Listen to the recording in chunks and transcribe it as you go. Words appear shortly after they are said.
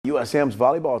USM's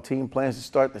volleyball team plans to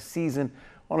start the season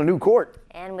on a new court.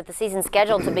 And with the season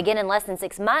scheduled to begin in less than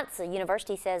 6 months, the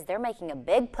university says they're making a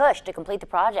big push to complete the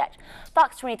project.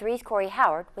 Fox 23's Corey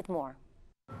Howard with more.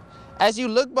 As you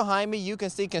look behind me, you can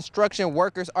see construction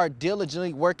workers are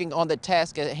diligently working on the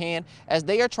task at hand as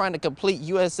they are trying to complete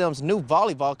USM's new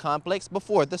volleyball complex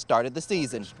before the start of the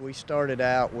season. We started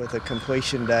out with a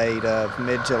completion date of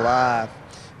mid-July,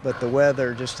 but the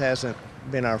weather just hasn't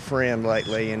been our friend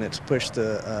lately, and it's pushed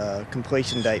the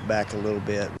completion date back a little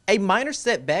bit. A minor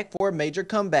setback for a major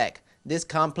comeback. This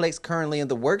complex currently in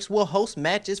the works will host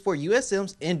matches for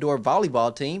USM's indoor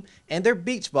volleyball team and their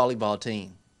beach volleyball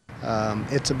team.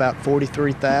 It's about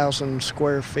 43,000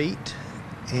 square feet,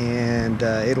 and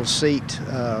it'll seat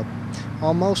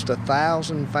almost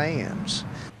 1,000 fans.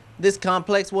 This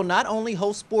complex will not only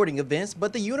host sporting events,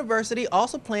 but the university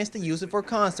also plans to use it for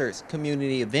concerts,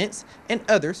 community events, and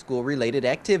other school-related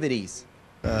activities.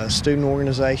 Student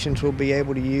organizations will be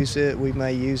able to use it. We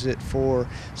may use it for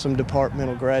some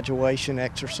departmental graduation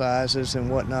exercises and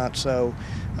whatnot, so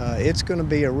it's going to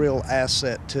be a real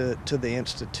asset to the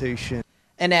institution.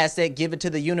 An asset given to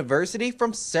the university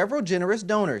from several generous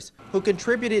donors who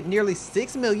contributed nearly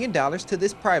 $6 million to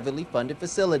this privately funded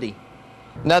facility.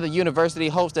 Now the university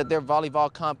hopes that their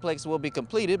volleyball complex will be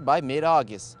completed by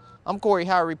mid-August. I'm Corey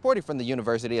Howard reporting from the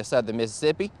University of Southern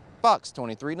Mississippi, Fox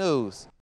 23 News.